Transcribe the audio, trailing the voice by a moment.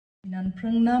Nan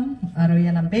prangnam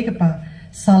aroyanam begapa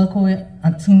salko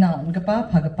atsingna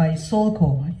ungapa pagapai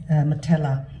solko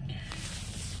matela.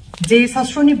 Je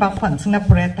sastroni bakpan singna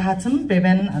pureta hatsum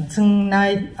beben atsingna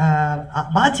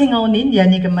batingaunin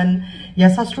yanigaman ya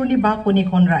sastroni bakuni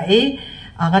konra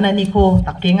agana niko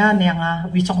takenga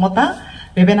neanga wichokmota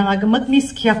beben angagamak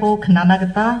niskiako knana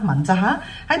gata manjaha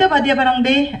haida badia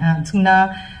barangde singna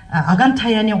agan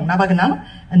tayani ongnabaganang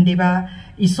andiba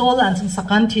isol ansing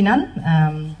sakantinan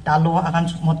dalo akan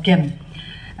motken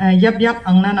yap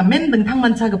angna na men bentang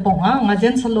manca geponga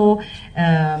ngajen salo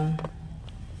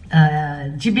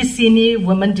GBC ni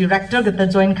women director geta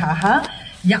join kaha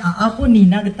ya aku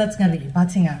nina geta ngari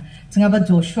bacinga ba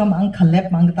Joshua mang kalep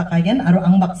mang geta kayen aro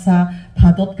ang baksa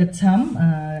padot gecham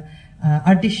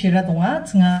artishira donga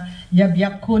tsinga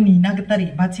yap ko nina geta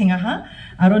ri bacinga ha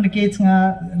aro nike tsinga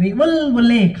riwal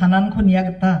wale kanan ko niya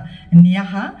geta niya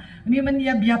ha ni man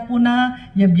yabyapo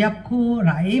yabyapo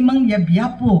rai mang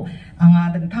yabyapo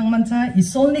anga dentang mancha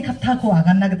isol ni khatha ko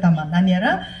agan na gata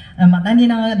mananiara manani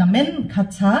na namen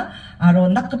khatha aro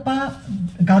nakpa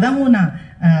gadanguna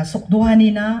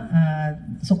sokdohani na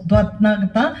sokdoat na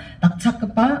gata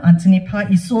takchakpa anchini pha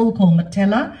isol ko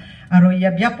matela aro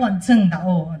yabyapo ancheng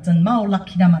dao jan mau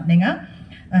lakhina matnenga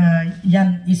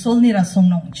yan isol ni rasong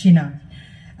nong china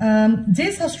je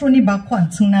sastroni bakwan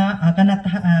singna agana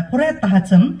korea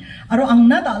tahatsum aro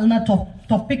angna dalna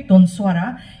topic don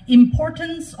swara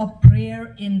importance of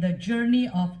prayer in the journey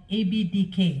of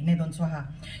ABDK ne don swaha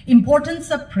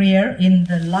importance of prayer in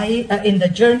the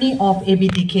journey of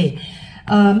ABDK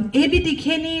ABDK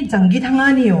ni jangi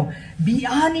thanganiyo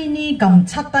biani ni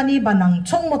gamchatani banang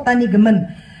chongmotani gemen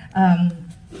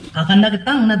agana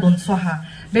getang na don swaha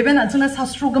beben atsuna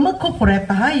sastru gamak ko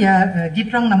poreta ha ya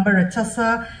gitrang number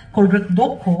chasa kolgrek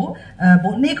dok ko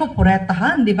botne ko poreta ha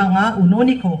ndibanga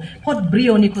unoni ko pot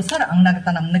brioni ko sar angna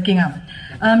gatanam nakinga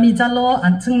mijalo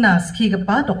antsungna ski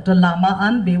gapa Dr. Lama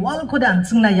an bewal ko da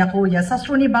antsungna yako ya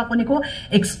sastru ni ba ko ni ko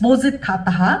exposit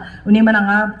khata ha uni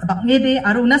mananga bakngede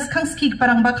arunas khang ski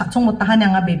parang ba khachong motahan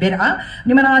nga bebera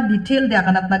uni mananga detail de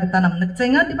akanat na gatanam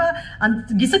nakchenga diba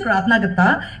gisak ratna gata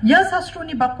ya sastru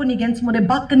ni ba ko ni gens mode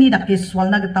bakni da keswal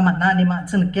na gataman na ni ma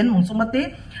chengken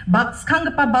mungsumate bak skang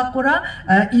pa bakura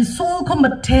isol ko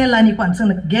matela ni kwan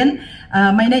cheng gen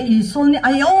maina isol ni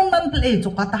ayon man play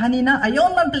chokatahani na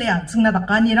ayon man play chengna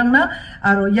dakani rang na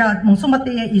aro ya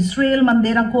mungsumate Israel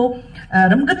manderang ko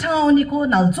ramgathao ni ko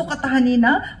nal chokatahani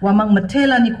na wamang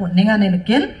matela ni ko nenga ne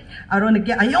gen aro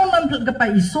nike ayon man play pa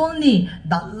isol ni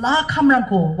dalla khamrang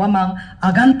ko wamang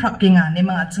agan prakinga ne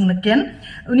mga cheng gen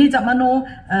uni jamano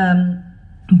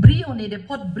brio ni de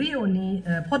pot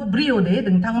brio de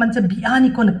dengtang mancha biani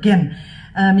kon again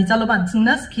mijaloban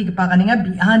singnas ki paganinga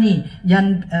biani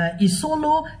yan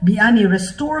isolo biani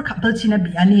restore couple china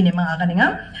biani ne mga ganinga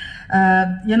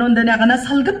yanon dana kana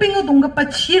salgapingo dongapa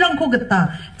chirang ko gata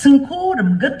chingko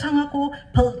ramgatanga ko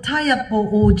paltayat po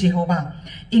o Jehovah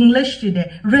English de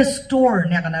restore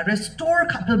ne kana restore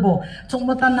couple bo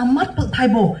chongmota namat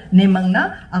paltai bo ne mangna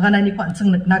agana ni kwan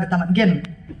ching na gata again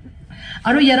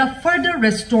aro yara further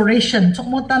restoration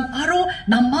chokmotan aro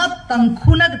namat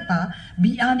tangkuna gata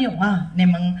biani nga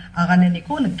nemang agane ni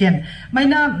ko ngen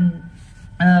maina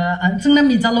singna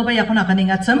mijalo ba yakona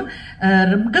kaninga cham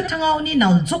gatangau ni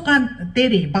naljokan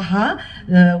tere baha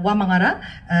wa mangara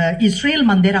Israel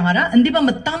manderangara andiba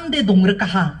matamde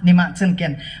dongrkaha nema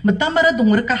chengken matamara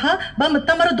dongrkaha ba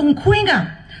matamara dongkhuinga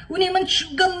uni man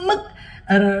chugamak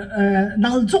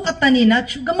naljokatani na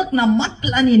chugamak na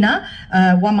matlani na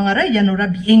wamangara yanura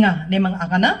biinga nemang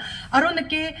agana aro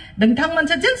nake dengtang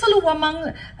mancha jensalu wamang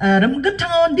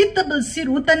ramgatang ditable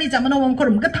sirutani jamana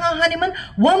wamkor ramgatang haniman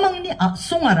wamang ni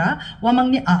songara wamang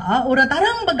ni ora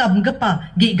darang bagam gapa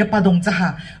gi gapa dongjaha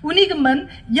uni geman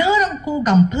yarang ko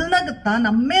gampelna gata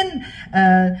na men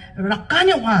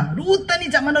rakanyo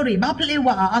rutani jamana ri baple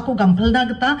wa ako gampelna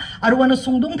gata aro wano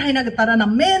sungdung thaina gata na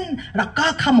men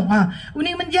rakka khamoa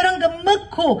uni menjarang gemek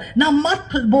ko na mat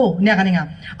pelbo ni akaninga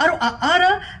aro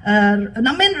ara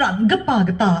namen ran gepa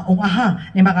geta ong aha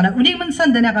ni makana uni mensan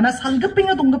dan akana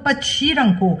salgepinga donggepa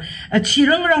chirang ko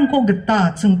geta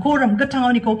chengko ram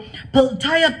getang ni ko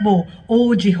peltayat bo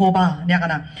o Jehovah ni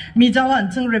akana mijawa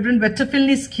cheng Reverend Westerfield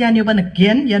ni skianyo ban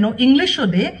again yano English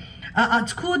ode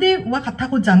achkude wa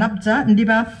katako janapja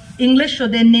ndiba English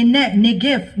ode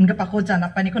negev ngapa ko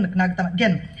janapani ko naknagta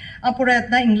again apurat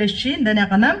na English chin dan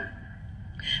akana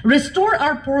restore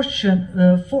our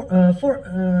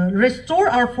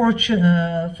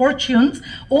fortunes,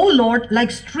 O Lord, like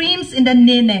streams in the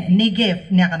Negev.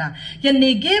 Ya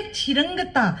Negev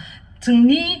chirangata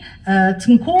chungni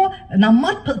tungko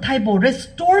namat peltaibo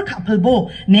restore ka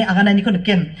pelbo ne agana ni ko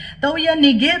neken tau ya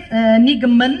ni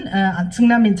gemen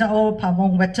tsungna mincha o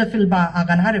pawong wetchafil ba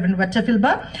agan hariben wetchafil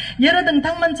ba yara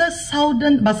dengtang mancha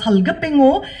southern ba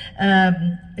salgapengo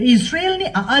Israel ni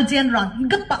aajian ran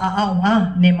gapa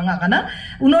aawa ne mga kana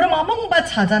unora mamong ba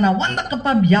chajana wanda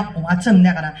kapa biap o acham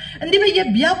ne kana ndi ba ye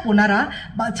biap onara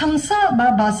ba changsa ba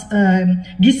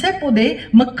gisepo de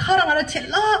makharang ara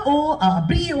chela o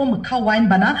abri o makhawain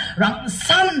bana rang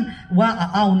san wa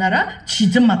aunara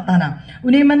chijematana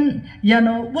uniman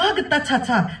yano wa gata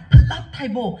chacha phlap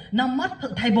thaibo namat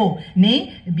phal thaibo ne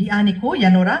biani ko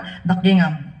yanora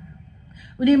dakengam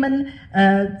uniman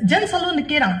jan salon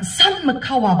kerang san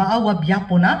makawa ba awa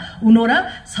biapona unora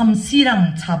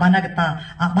samsirang chabana gata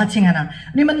bachingana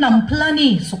uniman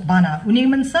namplani sukbana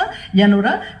uniman sa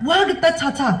yanora wa gata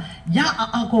chacha ya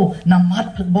ako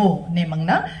namat phbo ne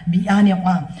mangna biani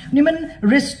wa uniman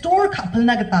restore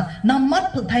kapalna gata namat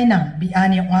phtaina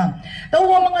biani wa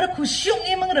tawa mangara khusyong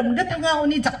e mangram gatanga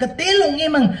uni jakatelong e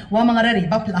mang wa mangara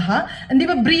riba plaha andi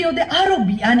ba brio de aro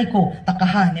biani ko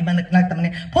takaha ne manaknak tamne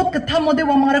pot kathamo de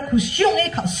wa mangara khusyong e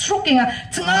ka strokinga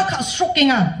tanga ka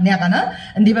strokinga ne kana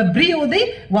andi ba brio de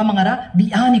wa mangara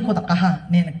biani ko takaha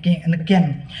ne naken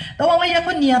tawa ma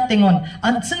yakon niya tengon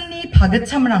antsni phagat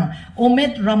chamrang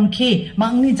omet ramke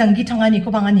mangni jangi thangani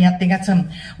ko bangani niya tenga cham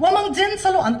wa mang jen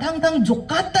salo antangtang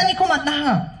jokatani ko matna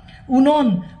unon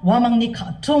wa mangni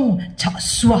khatung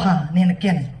chaswaha ne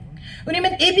naken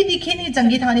unimen ABDK ni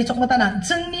jangi thani chokmatana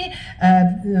chungni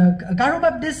Garo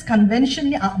Baptist Convention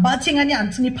ni bachingani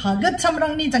anchni phagat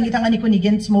chamrang ni jangi thangani ko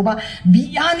nigen smoba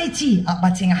biani chi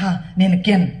bachinga ha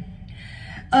nenken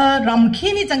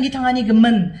ramkhini jangi thangani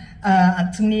gemen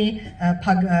anchni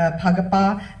phagapa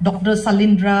Dr.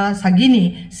 Salindra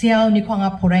Sagini siaw ni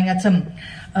khwanga phorainga cham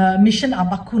mission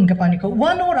abakun kapani ko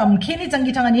wano ramkhini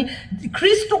jangi thangani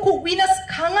Kristo ko winas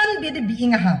khangan bede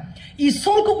biinga ha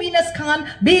isol ko winas khan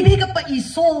baby ka pa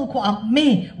isol ko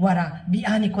amme wara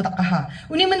biani ko takaha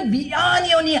uniman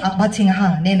biani oni abachinga ha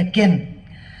nenken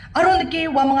aron ke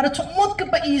wa mangara chomot ka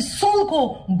pa isol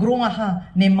ko gronga ha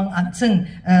ne mang atseng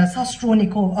sastroni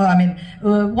ko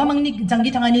wa mangni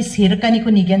jangi tangani serkani ko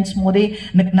nigen smode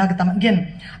naknag tamgen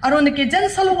aron ke jan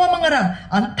salo wa mangara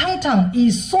antangtang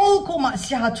isol ko ma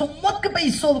sia chomot ka pa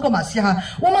isol ko ma sia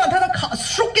wa mang thana kha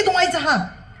srukke dongai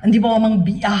jaha andi ba mang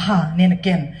biaha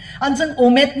nenken anjang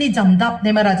omet ni jamdap ne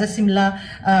maraja simla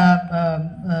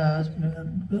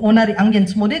onari anggen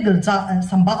smode gelja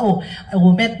sambao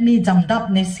omet ni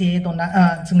jamdap ne se dona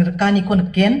jingrekani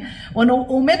konken ono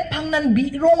omet phangnan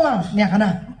bironga ne kana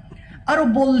aro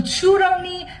bolchurang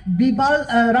ni bibal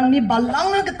rangni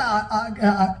balanga gata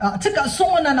chika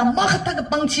songona na makhata ga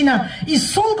pangchina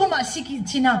isol ko ma siki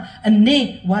china ne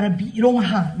wara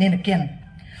bironga nenken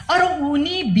aro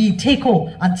uni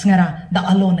biteko antsngara da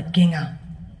alon kenga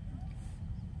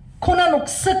kona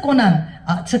nokse konan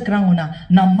cekranguna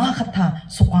namakata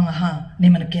sokwanga ha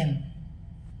nemanken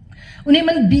uni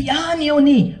man biani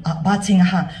oni bachinga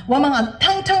ha wamang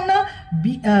tangtang na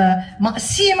ma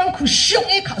siemang khusyong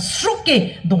e ka sroke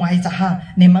dongai jaha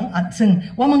nemang atseng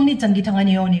wamang ni jangi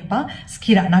tangani oni pa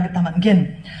skira nagataman gen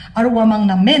aro wamang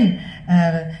na men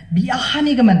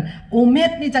biahani gaman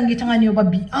omet ni jangi tangani oba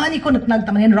biani ko naknag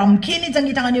taman ramke ni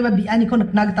jangi tangani oba biani ko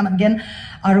naknag taman gen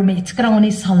aro me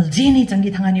ichkrangoni salji ni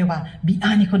jangi tangani oba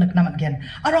biani ko naknaman gen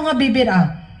aro nga bebera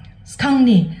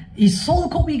skangni isol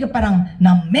ko wiga parang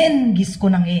na men gisko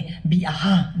nang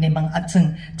biaha nemang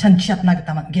atseng chanchiat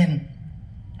nagtaman gen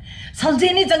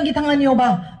salji jangi tangani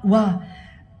oba wa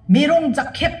merong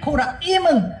jakep kora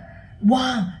imeng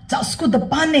wa jasku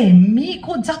depane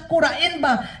miko jakora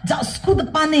enba jasku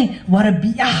depane wara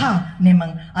biaha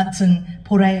nemang atseng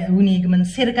porai uni gemen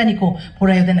serkani ko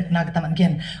porai den nagtaman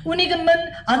gen uni gemen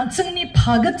antseng ni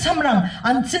phagat chamrang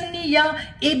antseng ni ya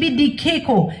ABDK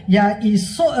ko ya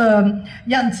iso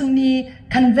ya antseng ni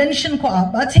convention ko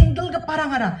aba chengdal ga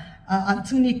parangara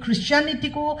antseng ni Christianity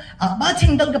ko aba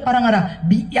chengdal ga parangara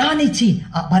biani chi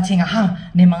aba chenga ha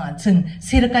nemang antseng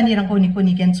serkani rang ko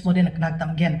ni gens moden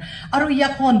nagtam gen aro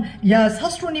yakon ya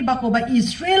sastroni bako ba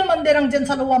Israel manderang jen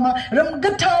salawama ram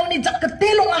gathaw ni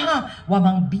jakatelong aha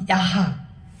wamang biaha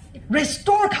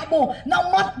restore kabo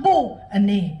namat bo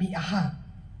ane biaha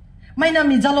may na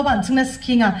mijaloban tsing na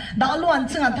skinga dalo an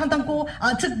tsing tantang ko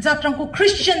tsik jatrang ko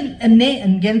Christian ane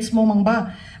against mo mang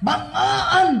ba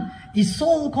bangaan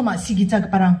isol ko ma sigitag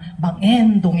parang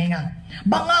bangen dongenga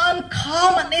bangaan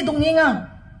kama ne dongenga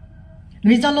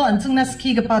Rizalo an tsing na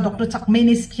ski pa Dr.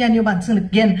 Chakmeni ski anyo ban tsing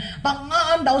gen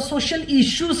bangaan daw social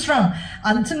issues rang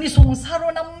an tsing ni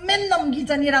songsaro na men nam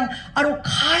gizanirang aro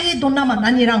kai don naman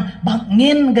anirang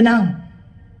bangen genang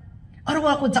Aru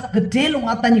ako jak gede long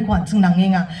atani ko anseng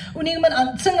nangenga. Uning man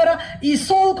anseng ara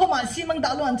isol ko masi mang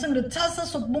dalo anseng rechasa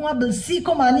sot bunga belsi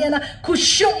ko mani ana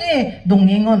kusyong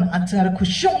dongengon anseng ara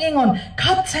kusyong engon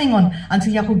katsengon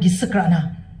anseng ya ko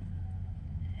gisekrana.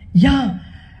 Ya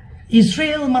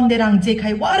Israel manderang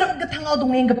jekai warang ketangau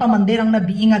dongeng kepa manderang na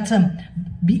biingacem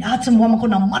biacem wamang ko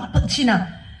na matpachina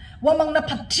wamang na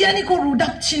patjiani ko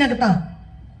rudak china keta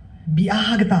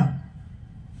biaha keta.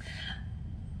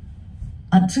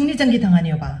 안층니 장기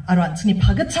당하니요 봐. 아로 안층니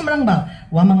파긋 참랑 봐.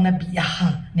 와망나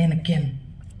비야하 내느겐.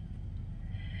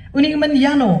 우니면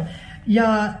야노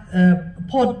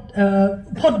pot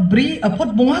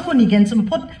bunga ko nigen sem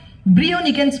pot brio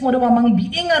nigen sem wamang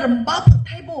biengar bap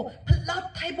taibo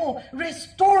plat taibo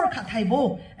restore ka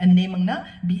taibo and nemangna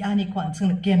biani ko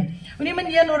an층 느겐. 우니면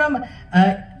야노람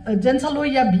Jensalo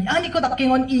ya biani ko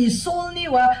dakingon isolni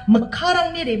wa mekarang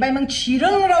ni rebai mang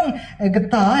cirengrang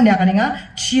geta nya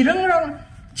kaninga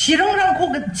cirengrang ko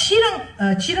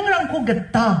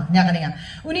geta nya kaninga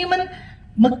uni man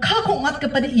mekha ko ngat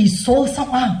kepada isol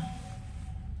sama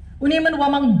uni man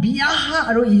wamang biaha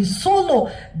aro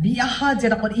isolo biaha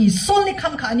jera ko isol ni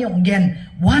kam ka ani ongen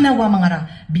wana wamangara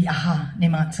biaha ne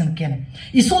ma tsengken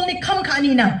isol ni kam ka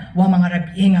ani na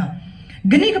wamangara bienga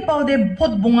Gani kapau de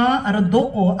pot bunga aro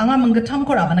doko anga manggatam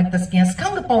ko ra banak taskia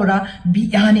skang kapau ra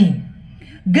biani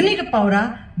gani kapau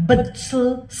ra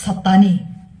betsul satani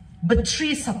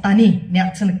betri satani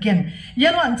nek chen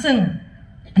yaro anchen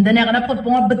dan nek ana pot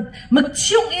bunga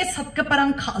mekchiong sat ka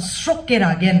parang kha srok ke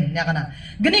ragen nek ana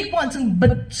gani ko anchen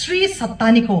betri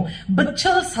satani ko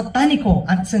betsul satani ko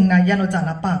anchen na yano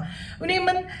jana pa uni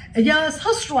man ya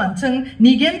sasru anchen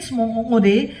nigen smong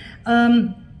ode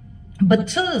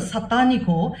Betul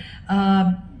satanico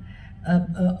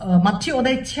mati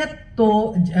odai chat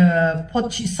to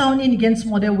pochi sounding against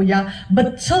model ya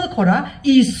betul kora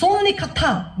isoni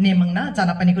kata nemangna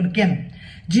jana pani kun ken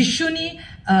jishuni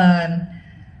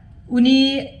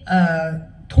uni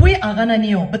toy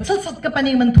agananiyo betul sat ka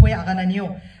pani man toy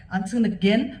agananiyo antsung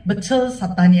ken betul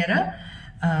sataniara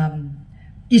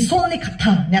isoni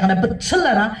kata nyagana betul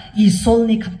lara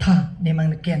isoni kata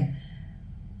nemang ken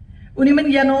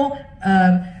Uniman yano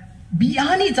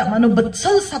biani zamano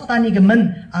betul satani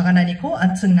gemen aganani ko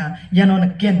antsengna yano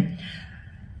negen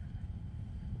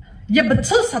ya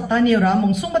betul satani ora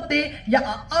mongsong bate ya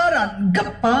aran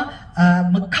gappa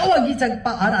mekawagi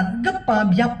jagpa aran gappa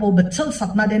biapo betul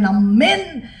satna de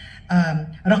namen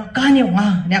rakani nga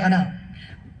nyakana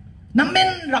namen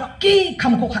rakki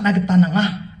kamko khana getana nga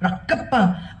rakappa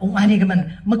ongani gemen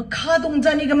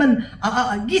mekadongjani gemen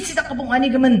gisi dakapong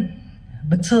ani gemen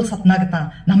betul satna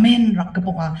kita namen rak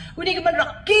keponga uni kemen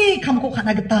rakki kamko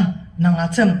khana kita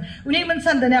nangacem uni men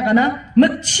sandanya kana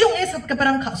mekchiong sat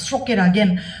keparang kha sroke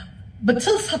ragen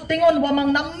betul satingon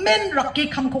wamang namen rakki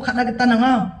kamko khana kita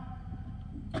nanga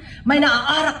maina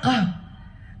araka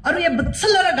aru ya betul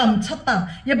lara gamchata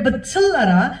ya betul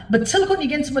lara betul ko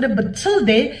nigen semode betul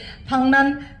de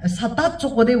pangnan sata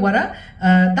chokode wara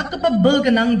dakpa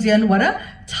belgenang jian wara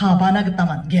chabana kita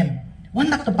mangen wan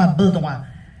dakpa beldonga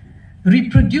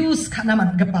reproduce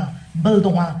kanaman gapa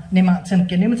beldonga nemang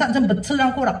cenken nemang sanjam betul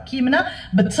rangko rakki mana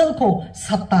betul ko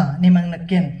sata nemang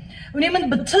neken uniman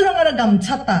betul rangara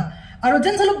gamchata aro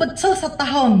jensalo betul sata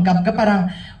haon gam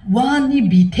gaparang wani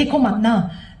bite ko manna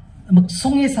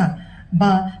muksongesa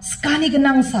ba skani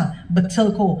genangsa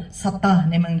betul ko sata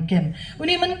nemang neken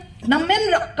uniman namen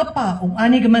rakapa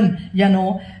ani gemen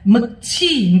yano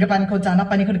mekchi ngapan ko jana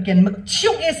pani ko neken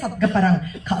mekchiong esat gaparang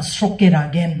ka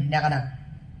srokera gen yakana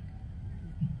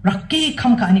Rakki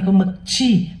kam ka ani ko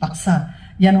mekchi paksa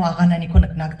yano agana ni ko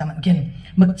nagnak taman gen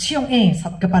mekchiong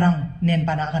sat keparang nen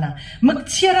pana agana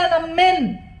mekchiara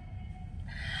namen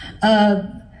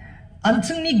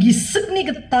antsung ni gisik ni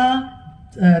geta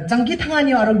janggi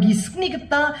tangani aro gisik ni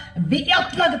geta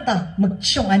beap na geta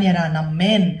mekchiong ani ara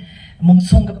namen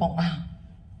mongsong kepong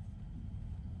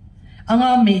anga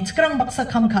me cekrang baksa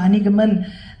kam ka ani gemen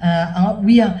anga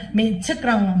wia me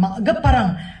cekrang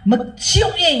gaparang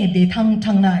mekchiong de tang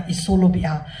na isolo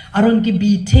bia aron ki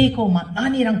bi te ko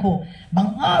manani rangko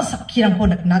banga sakirang ko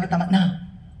nak nagata na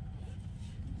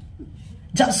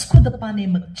jasku depane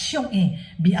mekchiong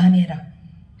bi anira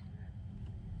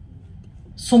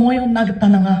somoyo nagata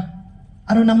nga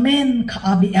aron namen ka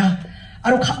abia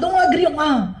aro kadong agriong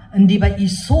ndi ba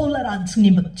isola ran sni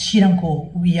mekchirang ko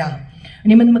wia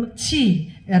ni men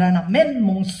mekchi era namen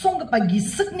mongsong ka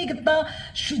gisik ni kita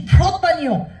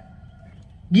suprotanyo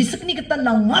gisik ni kita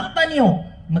nangatanyo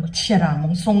mekchira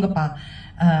mongsong ka pa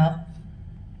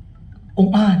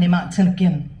onga ne ma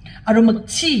cenken Aro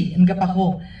magchi nga pa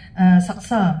ko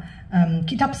saksa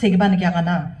kitab segban kya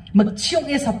kana magchiong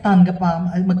satan nga pa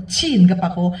magchi nga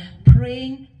pa ko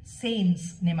praying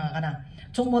saints ni mga kana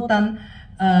chumutan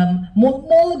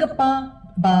mol ga pa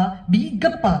ba bi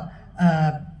ga pa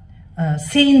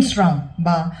saints rang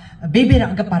ba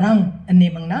bebera ga parang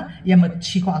ni mangna ya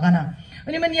magchi ko agana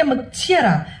ani man ya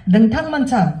magchiara dangtang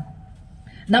mancha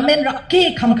namen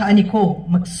rakke kam ka ani ko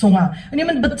magsunga ani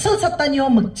man betul satanyo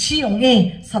magchiong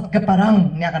sat ga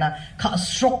parang nya kana ka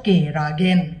stroke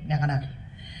ragen nya kana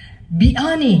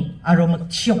biani aro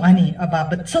magchiong ani aba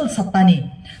betul satani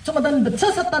cumadan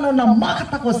betul satano na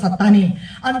makatako satani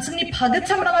ansini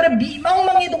pagacham rangara bimang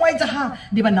mangi dungay jaha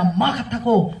di ba na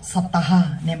makatako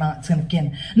sataha nema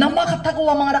tsengken na makatako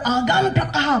wa mga agan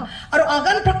prakaha aro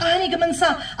agan prakaha ni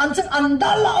gamansa ansing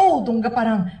andalao dungga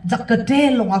parang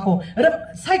jakadelong ako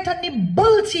saitan ni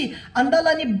belchi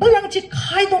andala ni belangchi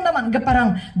kaidong naman ga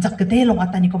parang jakadelong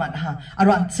atani ko manha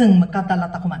aro ansing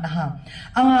magkatalata ko manha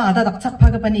anga adadak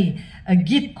chakpagapani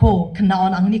git ko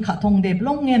knaon ang ni katong de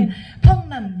blongen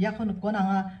pangnan yakon ko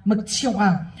na magchiong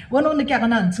wano ni kya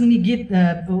kanan sing ni git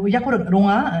yakor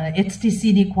ronga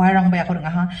HTC ni choirang ba yakor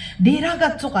nga dera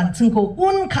ga chokan sing ko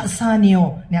un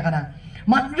khasanio nya kana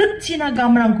man rutchina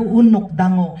gamrang ko unok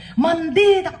dango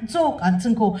mande dak jok an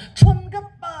sing ko chongga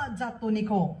jato ni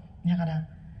ko nya kana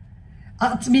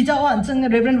bijawa sing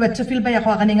Reverend Wetterfield ba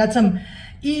yakwa kaninga cham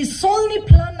I sol ni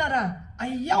plan nara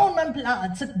ayaw man pla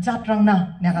at jatrang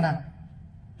na nya kana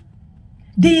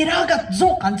Dera gat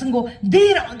jok an senggo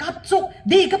dera gat jok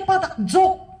de kapatak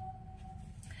jok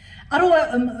aro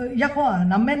yakwa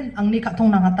namen ang ni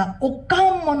katong nangata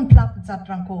okamon plak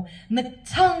jatrang ko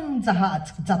nagchang jaha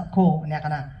jat ko nya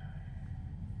kana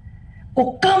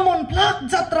okamon plak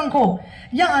jatrang ko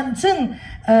ya an seng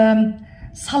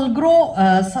salgro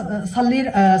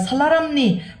salaram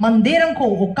ni manderang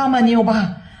ko okamaniyo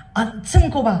ba an seng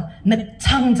ko ba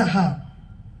nagchang jaha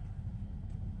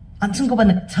an seng ko ba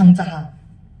nagchang jaha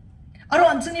aro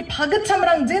안증이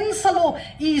파그참랑 젠살로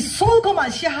이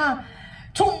솔코마 시하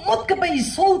총못 그바 이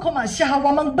솔코마 시하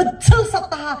와망 버철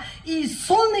샀다하 이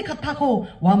솔니 같다고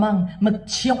와망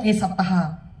먹치용에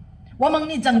샀다하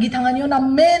와망니 장기 당하니요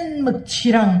나맨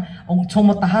먹치랑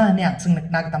총못다하 내 안증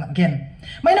나그다만 겐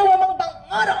마이나 와망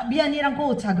방아라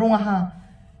비아니랑고 자그롱아하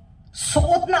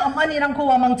소옷나 아마니랑고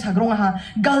와망 자그롱아하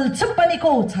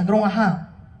갈첩바니고 자그롱아하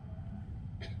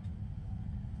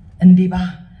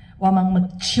엔디바 wamang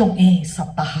magchiong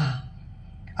sataha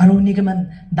aro ni gaman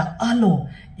da alo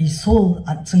isol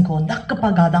at sengko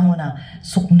nakkapagadang na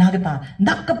suknagta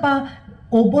nakapa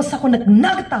obos ako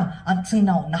nagnagta at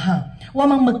sengnaw naha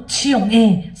wamang magchiong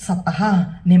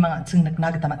sataha ni mga seng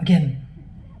nagnagta mangen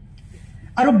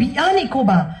aro biani ko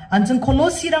ba anseng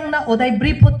kolosirang na oday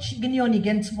bripot ginyo ni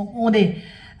gen smong ode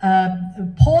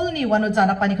Paul ni wano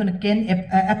jana pani ko ken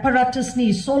apparatus ni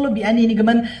solo bi ani ni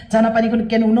gaman jana pani ko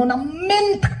ken uno na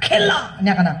men kela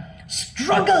nya kana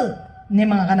struggle ni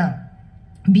mga kana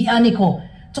bi ani ko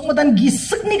chongmodan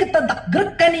gisik ni kita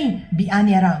dakgrek kani bi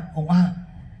ani ara onga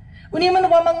uni man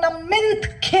wamang na men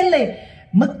kele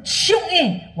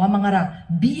magsyong wamang ara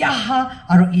biyaha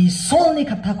aro I sol ni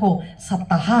katako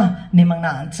sataha ni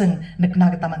mga anseng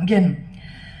nagnagataman gen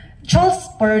Charles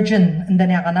Spurgeon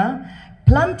ndanya kana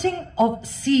Planting of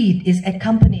seed is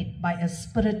accompanied by a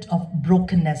spirit of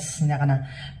brokenness.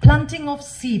 Planting of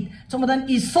seed. So, madan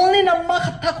isoli na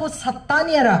makatako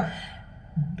sataniara.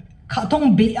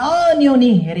 Katong beanyo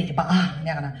ni heri ba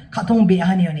katong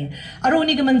beanyo ni. Aro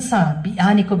ni gaman sa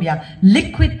beani ko biya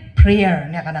liquid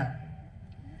prayer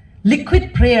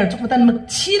Liquid prayer. So, madan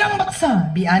magchirang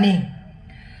baksa beani.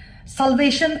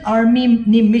 Salvation Army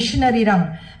ni missionary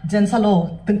rang.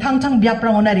 Jensalo tangtang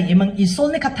biaprang onari emang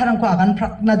isol ni katarang ko agan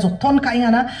na joton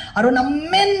kaingana aro na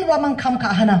men wamang kam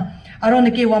kahana aro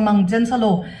niki wamang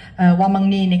jensalo wamang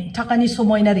ni takani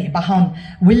sumoy nari bahon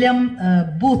William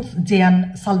Booth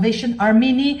Jan Salvation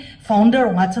Army ni founder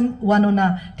ngacham wano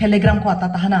na telegram ko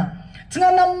atatahana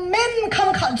tsinga na men kam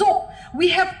kajo we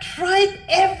have tried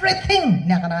everything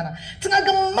nya kana tsinga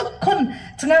gamakon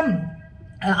tsinga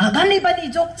agani bani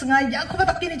jok tsenga yakoba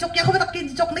takini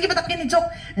jok nagi batakini jok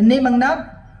ne mangna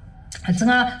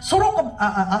tsenga sorok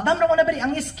adam ramona beri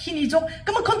angis kini jok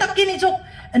kama kontakini jok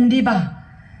endiba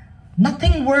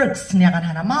nothing works nya kan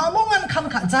hana mamongan kam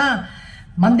kaja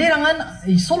manderangan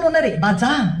solonare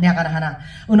baja nya kan hana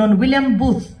unon William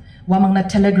Booth wamangna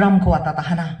telegram ko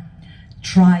atatahana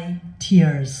try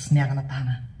tears nya kan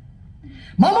atahana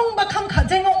mamong bakam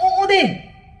kajeng ode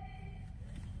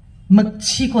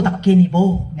magchiko dakkeni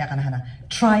bo nya kan hana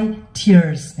try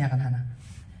tears nya kan hana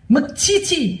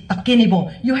magchichi dakkeni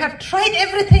bo you have tried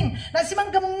everything na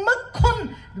simang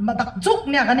gamakon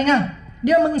madakjok nya kaninga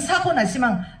dia mengsako na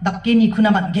simang dakini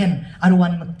kunaman gen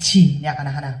aruan mekci nya kana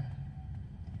hana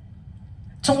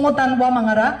chongotan wa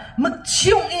mangara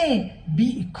mekciung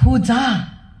bi kuja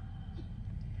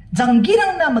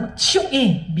janggirang na mekciung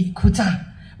bi kuja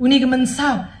uni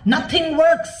gemensa nothing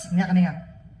works nya kana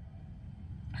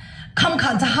kam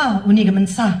kha jaha uni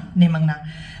gemensa ne mangna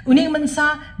uni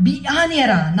gemensa bi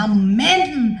aniera na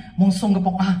men mongsong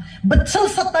gepok betul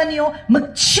satanio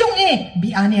mekciung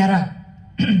bi aniera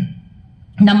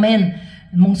na men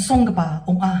mongsong gepa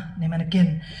ne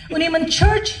manaken uni men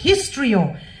church history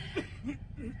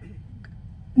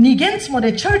nigens mo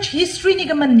de church history ni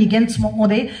gaman nigens mo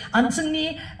de anseng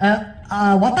ni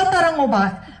watatarang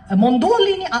oba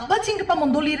mondoli ni abaching pa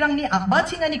mondoli rang ni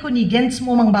abaching ani ko nigens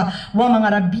mo mangba wa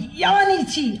mangara biyani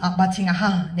chi abaching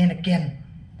ha nenaken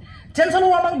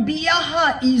jensalo wa mang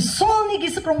biyaha isol ni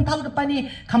gisakrong tal kapani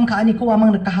kamka ani ko wa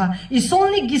mang nakaha isol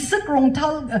ni gisakrong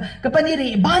tal kapani re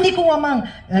bani ko wa mang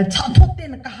chathokte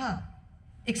nakaha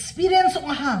experience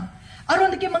ha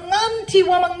aron ke manganti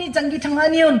wa mang ni janggi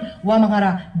tanganion wa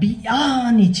mangara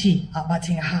biyani chi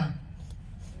abaching ha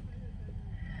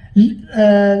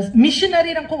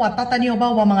missionary rang ko watatani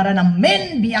oba wa mangara na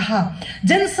men biyaha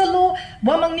jensalo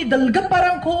wa mang ni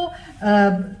dalgaparang ko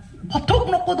patok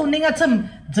no ko do ninga cham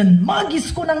jan magis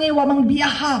ko nange wa mang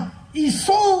biyaha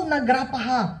isol na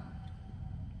grapaha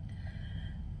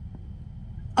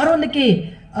aron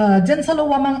ke jensalo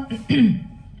wa mang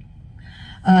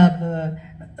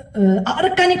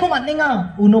arkani ko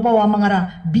maninga uno ba wa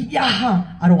mangara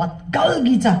biyaha arwat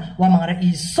galgija wa mangara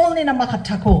isol ni na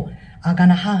makatako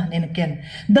agana ha neneken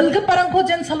dalga parang ko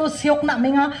jensalo siok na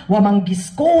menga wa mang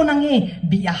gisko nange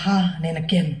biyaha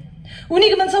neneken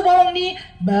uni geman sa wawang ni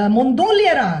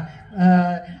mondoliera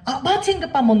abaching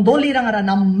pa mondolira ngara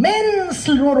na men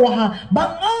sloroha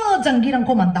banga janggirang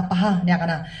ko mantapaha nya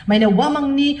kana maine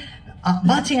wamang ni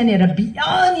abaching ani ra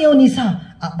biani onisa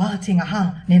abaching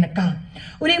ha nenaka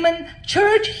uni man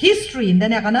church history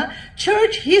ndana kana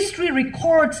church history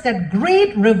records that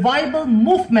great revival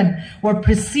movement were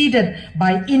preceded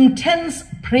by intense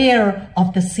prayer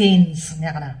of the saints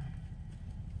nya kana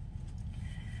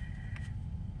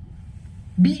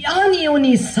biani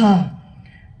onisa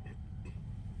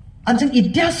anjing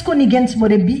idiasko ni gens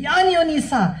more biani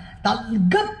onisa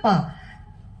talgapa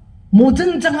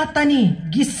mojeng jangatani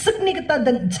gisek ni kita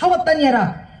dan cawatani ara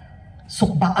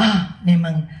sokbaa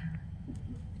nemang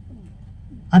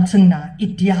anjing na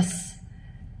idias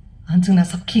anjing na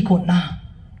sakhi ko na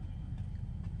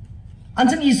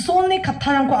anjing isol ni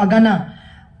katharang ko agana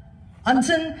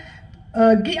anjing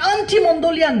gi anti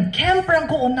mondolian camp rang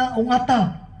ko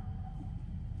ongata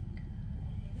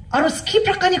Arus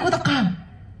kiprakani ko takam.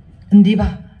 Hindi ba?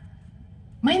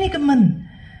 May ni kaman.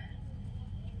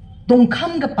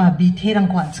 Dongkam ka pa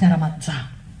biterang ko ang nga ramatsa.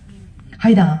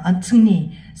 Hayda, ang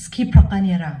ni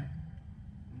skiprakani ra.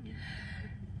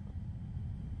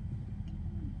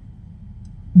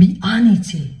 Biani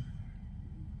chi.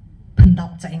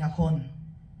 Pendap sa ingakon.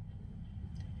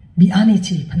 Biani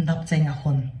chi. Pendap sa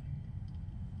ingakon.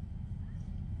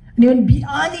 Niyon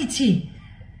biani chi.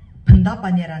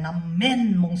 Pendapan niya na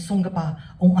men mong sungga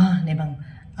nemang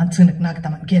antseng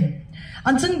nagtaman gen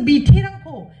antseng biterang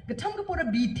ko gatam ko pora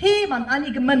bite man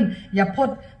ani gaman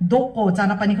yapot doko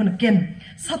jana pani ko gen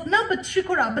satna betri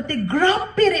ko rabate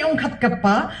grape re ong khat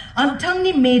kapa antang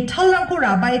ni metal rang ko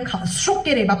rabai kha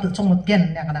sokere bap chongmot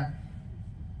gen ya kana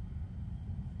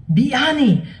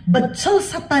biani bechal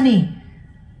satani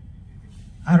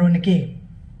aroneke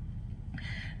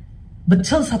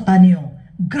bechal satanio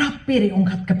grape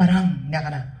ongkat keparang nga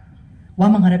kana wa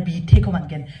mangara bite ko man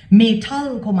gen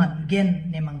metal ko man gen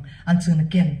nemang anseng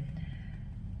gen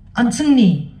anseng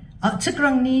ni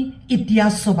cekrang ni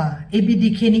itiasoba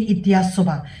ABDK ni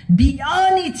itiasoba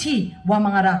biani chi wa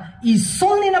mangara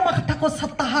isol ni na makatako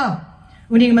sataha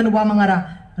uning man wa mangara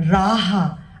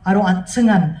raha aro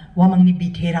ansengan wa mang ni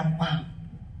biterang ma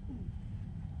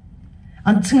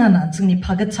ansengan anseng ni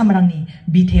pagat samrang ni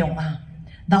biteong ma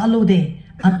dalode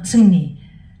anseng ni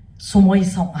somoy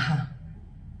song aha.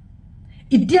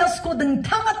 Idias ko deng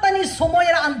tangatani somoy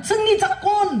ra antseng ni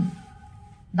jakon.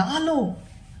 Dalo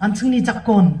antseng ni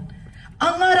jakon.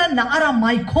 Angara na ara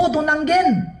may kodo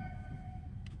nanggen.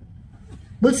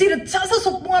 Bersir chasa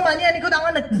sokpunga mani ani ko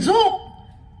dangan nagjok.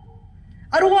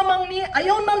 Aruwa mang ni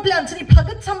ayon man plan sini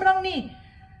pagat samrang ni.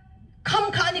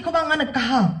 Kam ka ani ko bang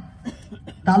nagkaha.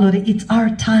 Dalo de it's our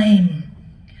time.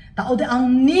 Dalo de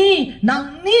ang ni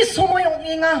nang ni somoy ong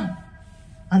inga.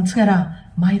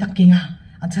 Antsengara may dakinga,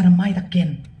 antsengara may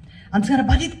dakin, antsengara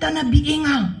balita na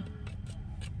biinga,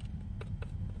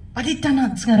 balita na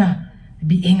antsengara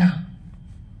biinga.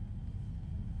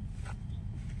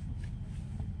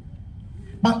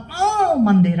 Bang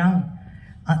manderang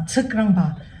cekrang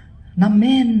ba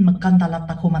namen magkandalat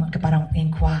ako man kaparang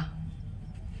engkwa.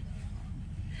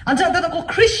 Anjang tatako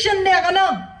Christian ne agana.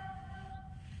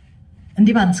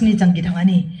 Hindi ba ansing jangi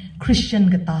tangani Christian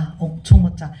gata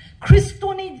ongchongotja.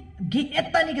 Kristoni gi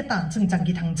etani gata ansing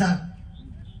jangi tangja.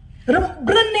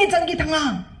 Rembrene jangi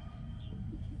tanga.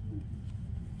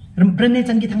 Rembrene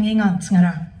jangi tangenga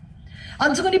singara.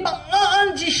 Anjungani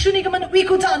bangaan jishuni gaman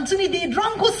wikuja anjungi di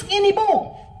drangkos ini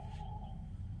bo.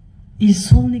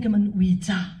 Isol ni gaman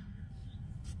wija.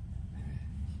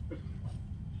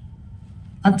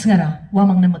 Anjungara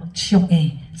wamang na magchiyong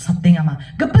sabdengama.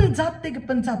 Gapanjat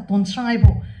don sangay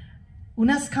bo.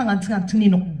 Unas kang anjunga anjungi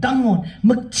nok dangon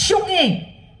magchiyong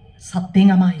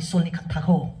sabdengama isol ni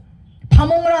katako.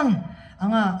 Pamongrang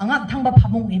anga thangba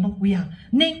phamong emang uya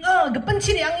nenga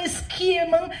gapanchiri ang ski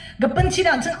emang gapanchiri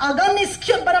ang agani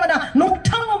ski bara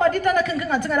nokthang ma madita na kangkang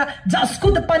ang ara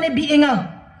jasku depane bi enga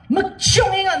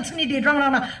magchong enga ang ni de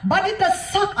rangrana badita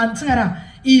sak ang ara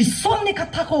ison ni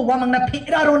katako wamang na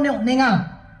piraro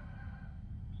nenga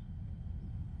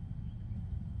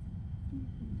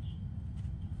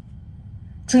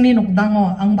Tsingni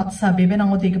nokdango ang baksa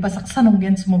bebenango de gapasak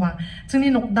sanonggen sumaba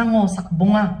tsingni nokdango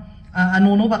sakbunga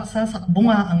ano baksa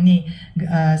sakbunga ang ni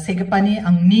segapani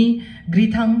ang ni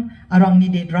gritang arang ni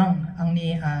dedrang ang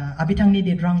ni abitang ni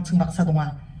dedrang tsing baksa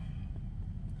donga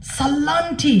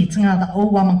salanti tsinga da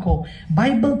o wamangko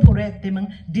Bible pore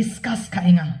temang discuss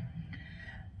kainga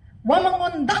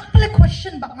wamangon dakple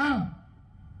question banga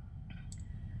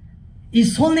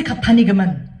isolni katani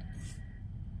gaman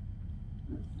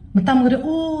Matam gede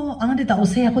ang ade tao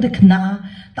saya ako de kena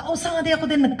tao sang ade ako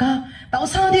de neka tao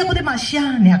sang ade ako de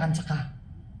masya ne akan saka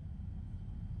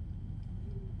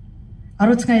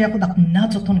aro tsnga ako dak na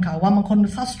joton ka wamang kon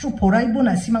sastro porai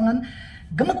bona simangan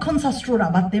gamak kon sastro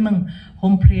rabat temang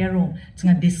home prayero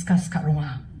tsnga discuss ka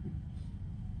ronga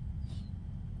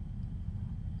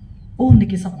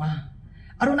niki sakwa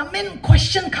aro na men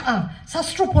question ka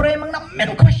sastro porai mang na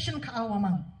men question ka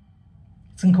wamang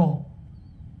tsngko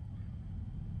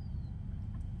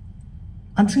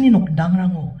안층이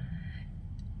녹당랑오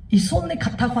이 손에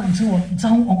같아고 안층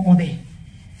장 엉오데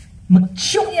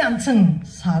먹치용이 안층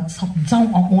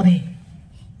sab장 엉오데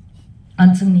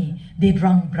안층이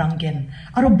데드랑 브랑겐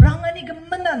아로 브랑아니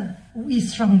금만난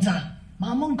위스랑자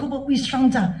마몽코버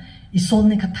위스랑자 이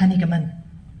손에 같아니 금만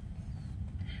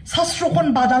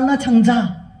사스로콘 바달나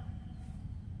창자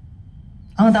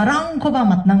ang darang ko ba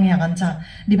matnang yakan sa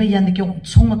di ba yan yung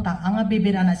sumota ang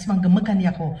bibira na simang gemakan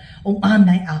yako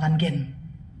anay akan gen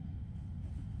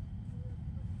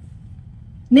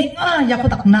nenga yako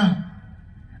takna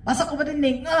basa ko ba din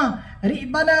nenga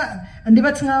riba na di ba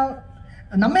nga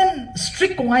namen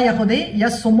strict ko nga yako de ya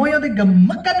sumoyo de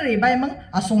gemakan riba mang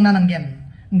asong na nang gen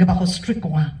nga ba ko strict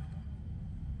ko nga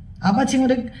aba chingo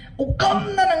de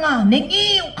ukam na nga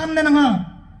nengi ukam na nga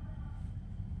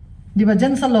di ba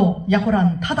dyan sa lo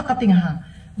yakuran tatakating ha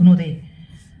uno de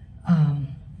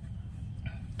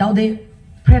tao de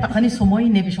preta kani sumoy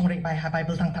nebisyong ribay ha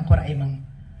Bible tang kora imang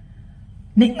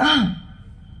nenga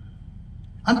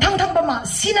ang tang ba ma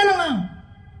sina na nga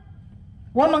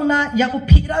wamang na yaku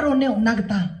piraro neo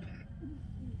nagta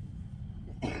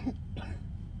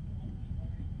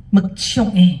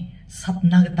magchiyong sap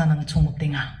nagta ng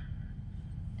chungutinga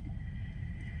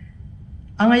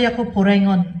ang ayako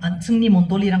poraingon ang tsingni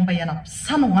mondolirang bayanap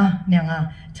sanonga niya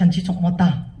chanchi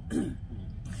chokmota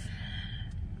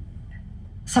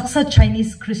saksa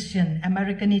Chinese Christian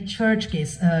American church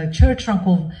case church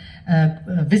rangko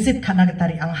visit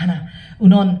kanagatari ang hana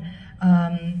unon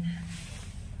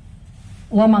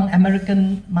wamang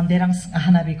American manderang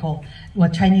hanabi ko wa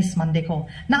Chinese mande ko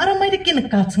na aram may dikin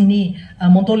ka tsingni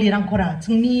mondolirang kora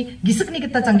tsingni gisik ni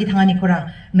kita jangi thangani kora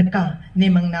naka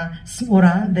nemang na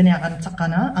ora denya kan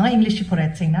tsakana ang English for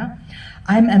na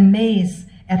I'm amazed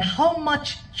at how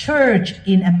much church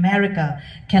in America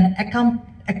can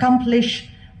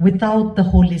accomplish without the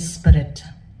Holy Spirit.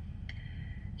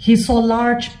 He saw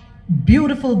large,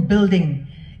 beautiful building,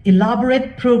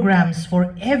 elaborate programs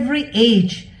for every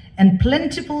age, and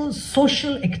plentiful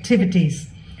social activities,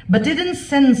 but didn't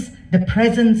sense the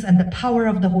presence and the power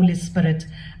of the Holy Spirit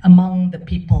among the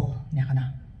people.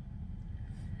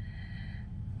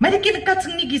 Marikin ka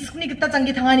tsingni gisni kita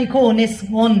jangi thangani ko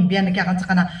nesngon bian kya kan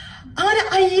sakana ara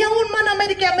ayawn man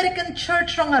American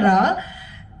church rangara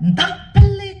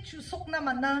dakpelle chusok na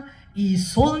mana I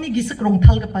solni gisik rong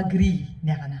tal ka pagri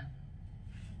niya kana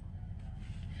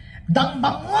dang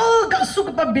bangal ka su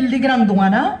ka building rang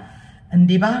dungana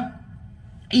andi ba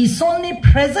I solni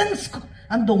presence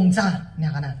ang dongja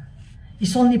niya kana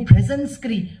Isolni presence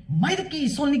kri, maidaki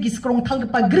isolni giskrong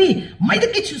talgpa gri,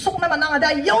 maidaki chusok na manang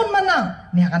ada yawn mana,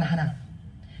 niya ka na hana.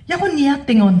 Yakon niya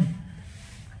tingon,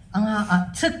 anga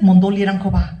tsik mondolirang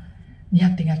ko ba, niya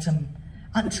tingacham,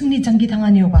 tsik ni janggi tangan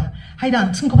niyo ba,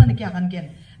 hayda tsik ko ba nakiyakan gen,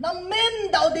 na men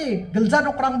daw di,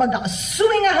 gilzarok rang baga,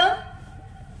 suing ha,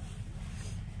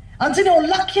 tsik ni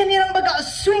ulakyan nirang baga,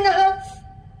 suing ha,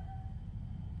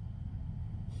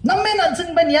 namen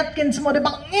tsik ba niyat ken semua de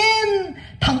bangin,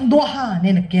 tang doha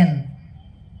neneken,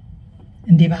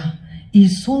 hindi ba?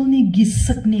 Isol ni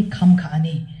gisak ni kam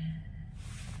kaani,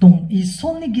 dong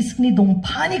isol ni gisak ni dong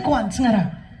pani ko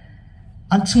ansingara,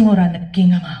 ansingora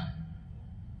nakingama,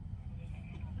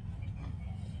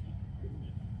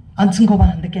 ansingko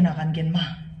ba nakinakan gen ma?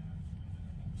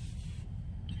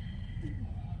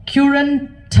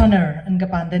 Current Turner ang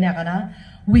kapanda niya kana,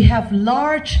 we have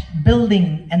large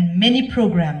building and many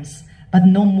programs, but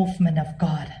no movement of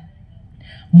God.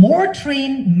 More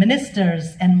trained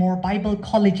ministers and more Bible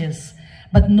colleges,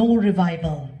 but no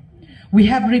revival. We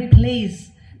have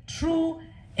replaced true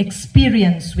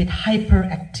experience with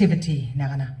hyperactivity.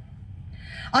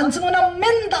 Ansung na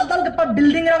men dal pa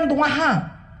building rang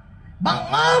dungaha.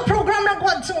 Banga program rang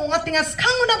ko ansung ngatinga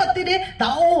skango na batide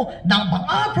tao na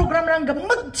banga program rang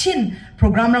magchin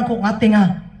program rang ko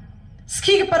ngatinga.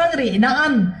 Ski parang ri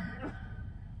inaan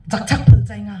jakchak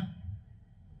pulcay nga.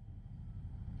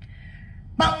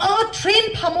 Bang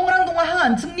train pamong rang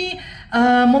dungahan sing ni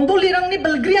mondoli rang ni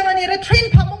belgriang ani re train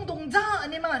pamong dongja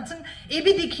ani ma sing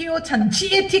ABDK chanchi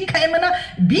etik kai mana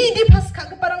BD pas ka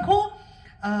parang ko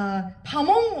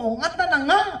pamong ngat na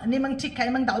nga ani mang tik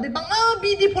kai mang daudi bang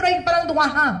BD purai parang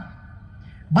dungaha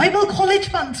Bible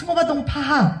college pan sing ba dong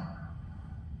paha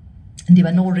hindi ba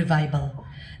no revival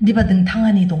hindi ba deng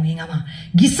tangani donginga ma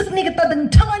gisik ni kita deng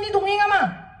tangani donginga ma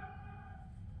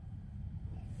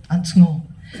ansungo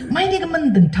may di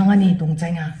kaman deng tangani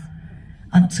dongzay nga.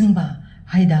 Antseng ba,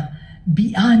 hayda,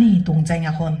 biani dongzay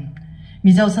nga kon.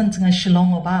 Mizaw san nga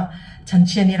Shillong o ba,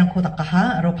 chanchiya nirang kodak ka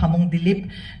ha, aro pamong dilip,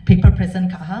 paper present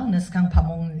ka ha, naskang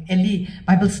pamong eli,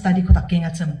 Bible study kodak ka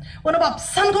nga tsem. Ano ba,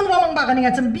 san kon wamang baka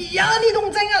nga tsem, biani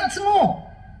dongzay nga tsem o.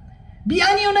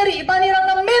 Biani o nari, iba nirang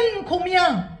na men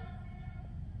kumiyang.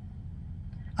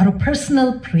 Aro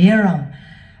personal prayer ang,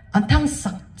 antang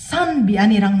saksan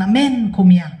biani rang na men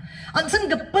kumiyang.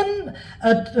 Ansang gapan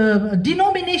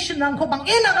denomination lang ko bang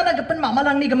ena ka na gapan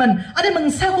mamalang ni gaman ada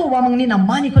mangsa ko wamang ni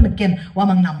namani ko naken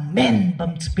wamang na men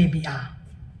bam tspebiya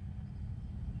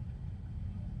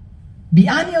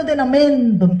biani o de na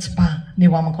men bam tspa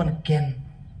ni wamang ko naken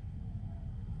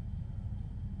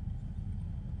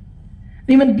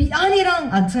ni man biani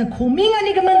rang ansang kuminga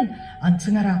ni gaman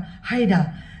ansang ara hayda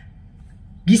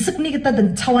gisak ni kita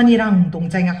dan cawani rang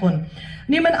dongzay nga kon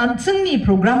ni man ansang ni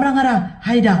program rang ara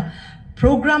hayda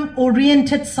program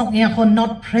oriented song ya kon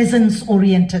not presence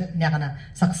oriented nya kana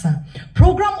saksa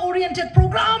program oriented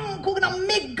program ko na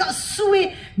mega suwi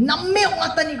na me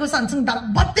ngatan ni ko sansang dal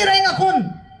batira nga kon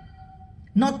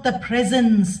not the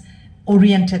presence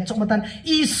oriented chomatan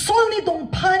isol ni dong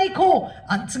pani ko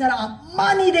ansang ara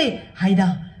mani de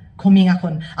hayda kominga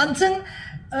kon ansang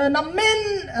na men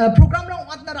program rang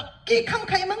at na ki khang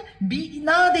khai mang bi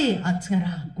na de ansang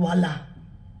ara gwala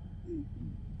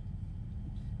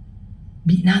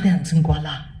Binade anseng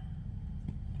gwala.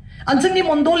 Anseng ni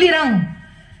mondolirang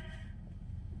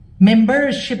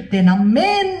membership de na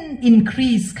men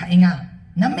increase ka inga.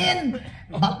 Na men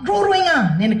batruro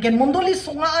inga. Ken mondoli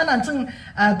sungaan anseng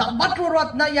batruro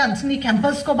na yan. Anseng ni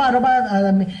campus ko ba roba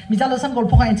mijalasan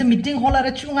golpo ka anseng meeting hall ara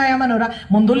chunga yaman ora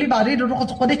mondoli bari ro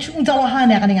ko de chung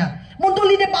jawahan ya kaninga.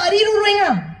 Mondoli de bari ro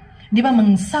inga. Di ba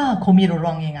mangsa komiro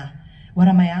rong inga.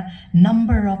 Waramaya,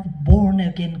 number of born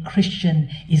again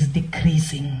Christian is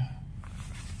decreasing.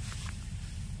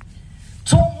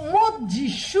 Chongmo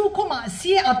jishu ko ma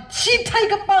si at chitay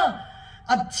ka pa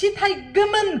at chitay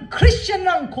gaman Christian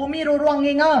ng komiro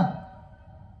ruanginga.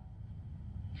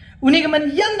 Uni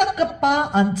gaman yandak ka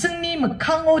pa at ni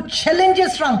magkango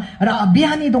challenges rang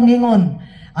raabihani dongingon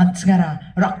at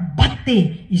ngara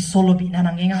rakbate isolobi na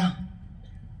nanginga.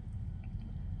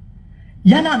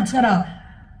 Yanan ngara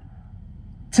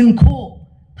Tengko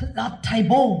pelat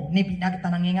taibo ni binag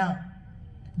tananginga.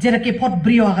 Jerake pot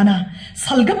brio agana.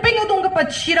 Salgapeng adong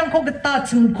kapat shirang ko geta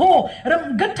tengko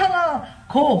ram getanga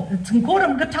ko tengko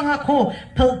ram getanga ko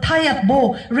peltayat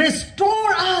bo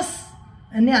restore us.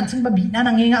 Ani anseng babi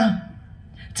nananginga.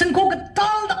 Tengko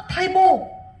getal dak taibo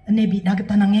ni binag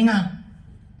tananginga.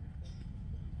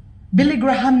 Billy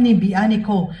Graham ni biani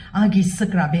ko agi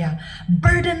sagrabea.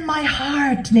 Burden my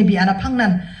heart ni biana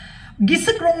pangnan.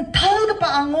 Gisakrong tal ka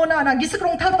pa angona na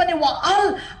gisakrong tal pa ni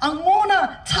waal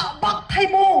angona chabak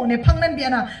thaibo ne phangnan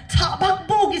biana chabak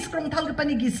bo gisakrong tal ka pa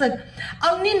ni gisak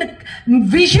angni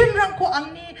vision rangko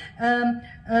angni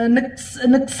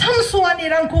nagsamsuani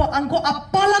rangko angko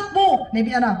apalak bo ne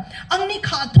biana angni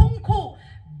khatong ko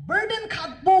burden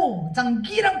khatbo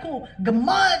janggirang ko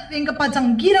gemat engka pa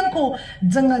janggirang ko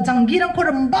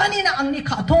rembani na angni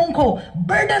khatong ko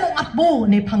burden ong atbo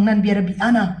ne phangnan biara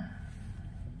biana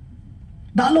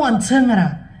Dalo ang tsangara,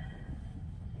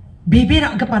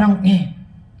 bibira ka parang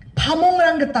pamong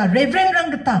rang gata, reverend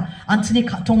rang gata, ansini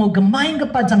katongo gemain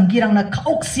ka pa janggirang na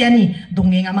kaoksiani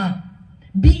dongeng ama.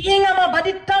 Biing ama,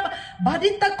 badita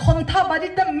konta,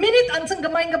 badita minute ansang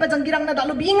gemain ka pa janggirang na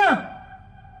dalo biinga.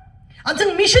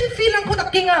 Ansang mission field ang ko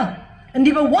nakinga.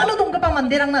 Hindi ba walo dong ka pa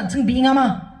manderang na ansang biing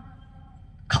ama.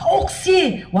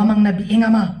 Kaoksi, wamang na biing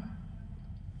ama.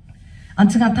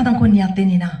 Ansang atanang ko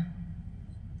niyatin ina.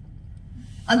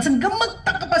 Anseng gemak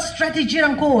tak apa strategi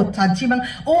rangko tadi bang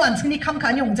anseng ni kam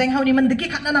kan yung jeng hau ni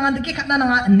mendeki kat nanga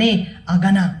ne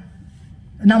agana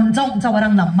nam jong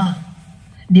jawarang namma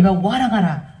di ba warang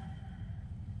ara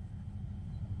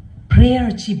prayer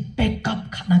chi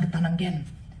backup kat naga tananggen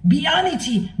biani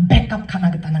chi backup kat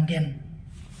naga tananggen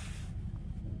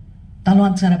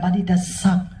talwan cara badi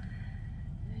sak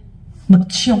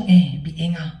mekciong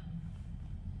bienga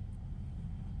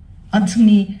anseng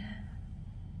ni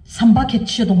Sambake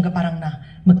chiodong ka parang na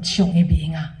magchiyong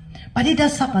biinga.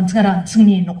 Padida sa kansara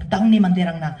tsingni nokdang ni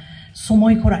manderang na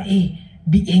sumoy kora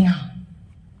biinga.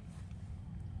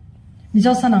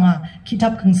 Nijaw sana nga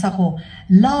kitab kengsa ko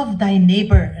love thy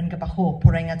neighbor ang kapako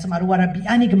puray nga tsumaruwara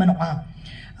biani gamanok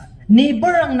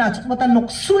neighbor ang na tsukmata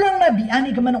noksulang na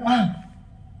biani gamanok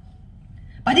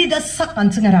Padida sa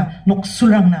kansara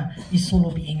noksulang na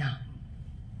isolo biinga.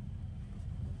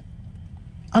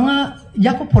 Anga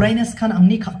yako porainas kan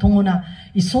angni katongo na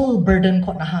isol burden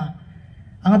ko na ha.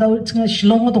 Anga daw tsinga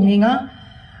shilong donginga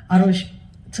aro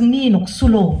tsingni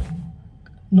noksulo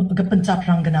gapancat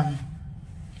rang ganang.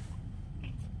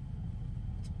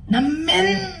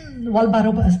 Namen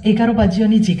walbaro ekaro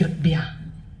bajioni jigr biya.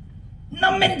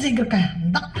 Namen jigr ka,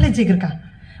 dakple jigr ka.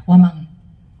 Wamang.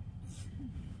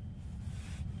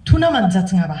 Tuna manja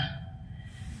tsinga ba.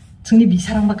 Tsingni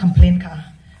bisarang ba complain ka.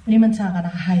 Uniman sa kana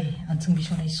hai anseng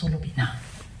bisyo na isolo bina.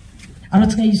 Ano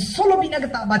tsanga isolo bina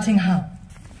kata bacing ha.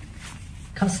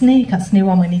 Kasne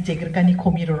wa mani jegir ka ni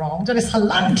komiro rong. Jare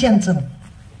salang tiyan tsum.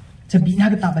 Ja bina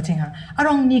kata bacing ha.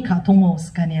 Arong ni ka tongo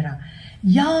skanera.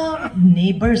 Ya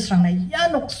neighbors rang na ya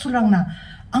noksurang na.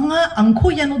 Anga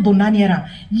angko ya no donaniera.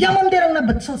 Ya manderang na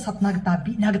batsal satna kata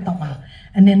bina kata ma.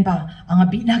 And then ba anga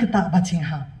bina kata bacing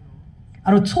ha.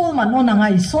 Aro chol man no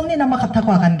nanga isonni na makata ko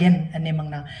akan gen ane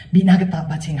mang na binagata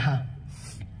bacing ha.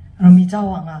 Aro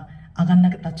mijawa nga agan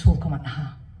nagata chol ko man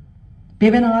ha.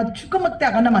 Bebe na nga chukamakte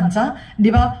agan na manza,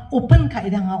 di ba open ka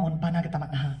ida nga on pa nagata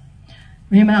man ha.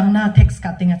 Bebe ang na text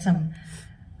ka tinga tsam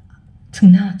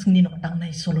tsingni nokdang na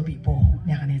isolo bipo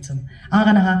niya kanya tsam.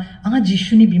 Aga na ha, anga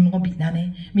jishu ni bimo ko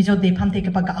binane, mijaw depante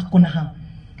kapag ako na ha.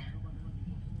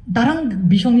 Darang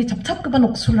bisyong ni chap-chap ka ba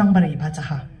noksulang baray baca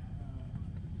ha.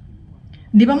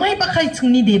 Di ba may bakay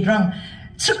tsingni dedrang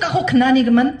tsaka ko knani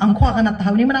gaman ang kuha ka na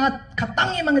tahaw ni mga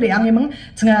katang imang reang imang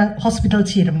tsinga hospital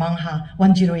chir mang ha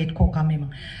 108 ko kami mang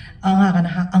anga ka na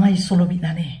ha anga isolo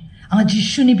binane anga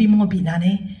jishu ni bimo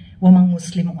binane wamang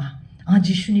muslim anga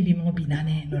jishu ni bimo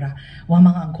binane nora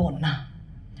wamang ang ko na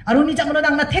aro ni jangno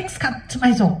nang na text kat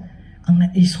tsmaiso ang na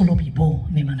isolo bibo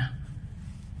ni mana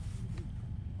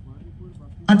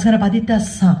ansara badita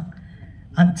sa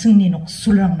Antsingni nok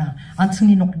sulrang na,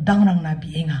 antsingni nok dangrang na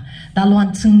bienga, dalo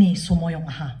antsingni sumoyong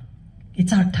aha.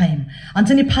 It's our time.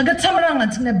 Antsingni pagatsam-rang,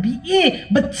 antsingni biye,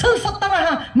 betul satang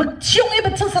aha, magchiyong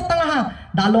betul satang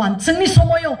aha, dalo antsingni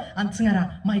sumoyo,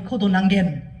 antsingara, maikodo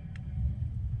nanggen.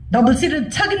 Double siru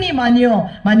chagni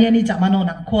maniani jamano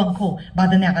nang koangko,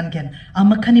 badane akan gen.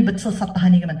 Amakani betul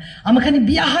satahani gaman, amakani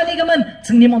biyahani gaman,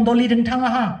 tsingni mondoli dengtang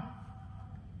aha.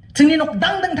 Tsingni nok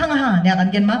dang ha, niya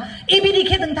kan gen ma.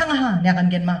 ABDK ha, niya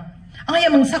kan gen ma. Angaya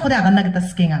mong sako da akan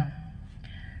nagtasking nga.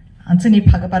 Ang tsingni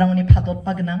parang ni padot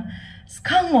pagnang.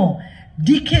 Skango,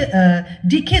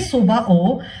 DK soba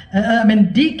o,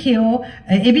 DK o,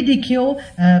 ABDK o,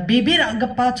 bebera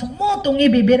agapa, tsumotong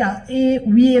bebera,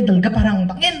 wiye dalga parang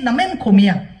bangin namen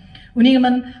komiya. Uni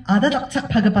man ada dakchak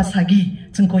pagapa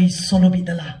sagi, tsingko isolo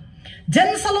bidala.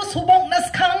 Jen salo sobong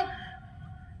naskang,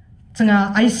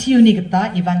 Tengah ICU ni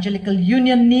kita Evangelical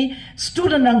Union ni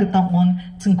student rang kita on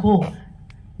tengko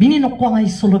bini nok kuang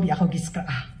ai solo bi ako giskra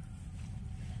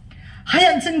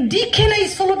hayan teng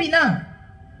dikenai solo bina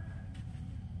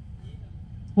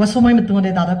wasomoy metungo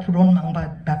de dada puron mang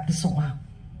baptisonga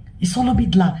isolo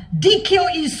bidla dikyo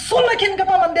isola ken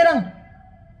kapa manderang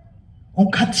ong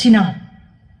katsina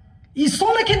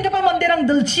isola ken kapa manderang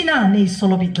delchina ne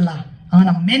isolo bidla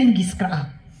angana men giskra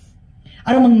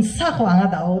aro mangsa ko anga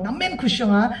dao na men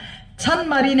kusyonga chan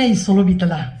marine isolo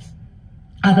bidla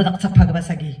ada dak chapha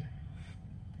basagi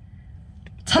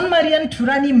chan marian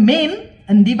turani men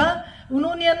andiba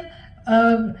unonian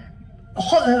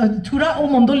tura o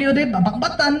mondolio de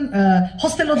bakbatan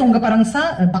hostelo dongga parangsa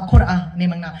bakora ne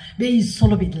mangna be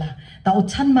isolo bidla da o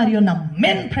chan mario na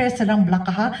men press rang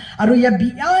blakaha aro ya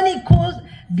biani ko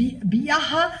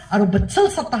biaha aro betul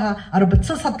sataha aro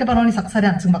betul sat ke paroni saksare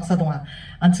anjing baksa donga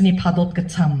anjini padot ke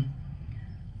cham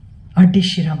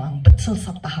ardishiramang betul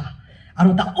sataha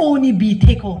aro da oni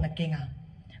biteko nakenga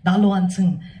dalo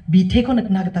anjing biteko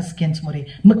naknagata skens mori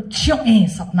magchong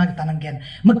sapnagata nanggen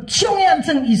magchong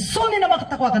anjing isoni na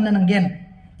makatakwa kana nanggen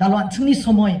dalo anjing ni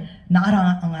somoy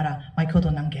naara angara maikodo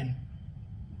nanggen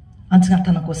anjing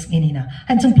atana kos inina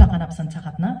anjing plakanap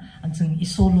sanchakatna anjing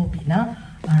isolo bina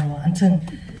aro anjing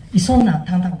isona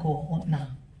tangtangko otna